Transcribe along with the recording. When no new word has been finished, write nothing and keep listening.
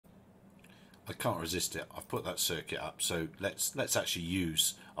I can't resist it. I've put that circuit up, so let's actually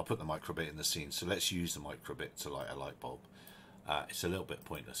use. I'll put the microbit in the scene. So let's use the microbit to light a light bulb. It's a little bit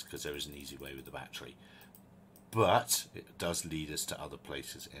pointless because there is an easy way with the battery, but it does lead us to other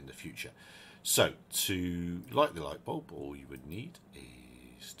places in the future. So to light the light bulb, all you would need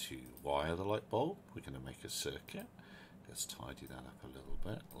is to wire the light bulb. We're going to make a circuit. Let's tidy that up a little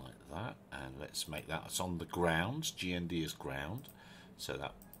bit like that, and let's make that. It's on the ground. GND is ground, so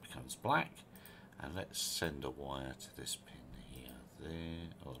that becomes black. And let's send a wire to this pin here, there.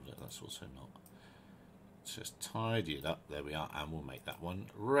 Oh, look, that's also not. Let's just tidy it up. There we are, and we'll make that one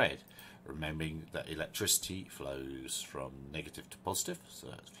red. Remembering that electricity flows from negative to positive, so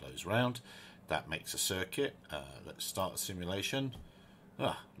that flows round. That makes a circuit. Let's start a simulation.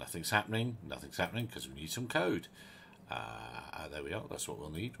 Nothing's happening. Nothing's happening because we need some code. There we are. That's what we'll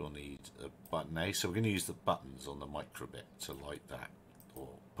need. We'll need a button A. So we're going to use the buttons on the microbit to light that, or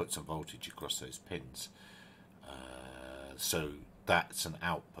put some voltage across those pins. So that's an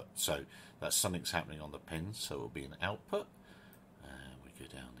output. So that's something's happening on the pins. So it will be an output. We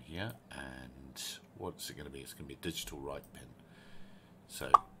go down here, and what's it going to be? It's going to be a digital write pin.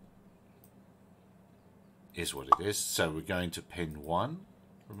 So is what it is. So we're going to pin 1.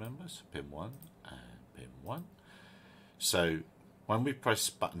 Remember, so pin 1 and pin 1. So when we press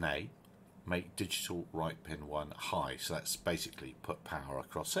button A, make digital write pin 1 high. So that's basically put power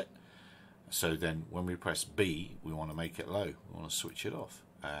across it. So then when we press B, we want to make it low. We want to switch it off.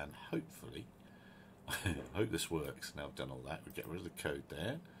 And hopefully, I hope this works. Now I've done all that. We get rid of the code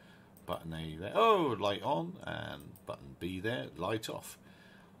there. Button A there. Oh, light on. And button B there, light off.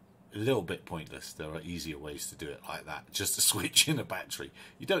 A little bit pointless. There are easier ways to do it like that. Just to switch in a battery.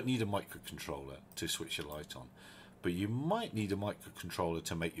 You don't need a microcontroller to switch a light on. But you might need a microcontroller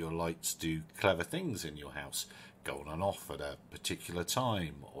to make your lights do clever things in your house. Go on and off at a particular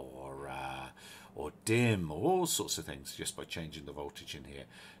time, or dim, or all sorts of things just by changing the voltage in here.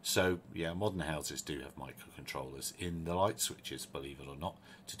 So yeah, modern houses do have microcontrollers in the light switches, believe it or not,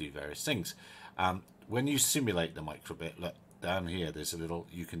 to do various things. When you simulate the microbit, look down here, there's a little,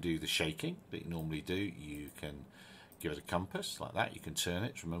 you can do the shaking that you normally do. You can give it a compass like that. You can turn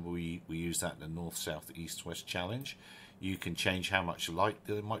it. Remember we use that in the north, south, east, west challenge. You can change how much light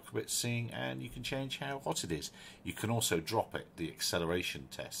the microbit's seeing, and you can change how hot it is. You can also drop it, the acceleration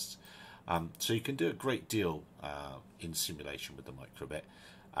tests. So you can do a great deal in simulation with the microbit.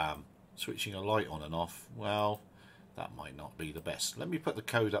 Switching a light on and off, well, that might not be the best. Let me put the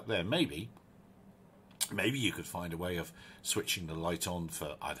code up there. Maybe you could find a way of switching the light on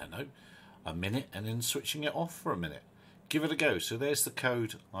for, I don't know, a minute, and then switching it off for a minute. Give it a go. So there's the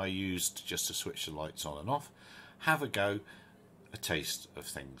code I used just to switch the lights on and off. Have a go. A taste of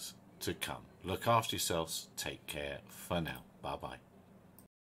things to come. Look after yourselves. Take care for now. Bye bye.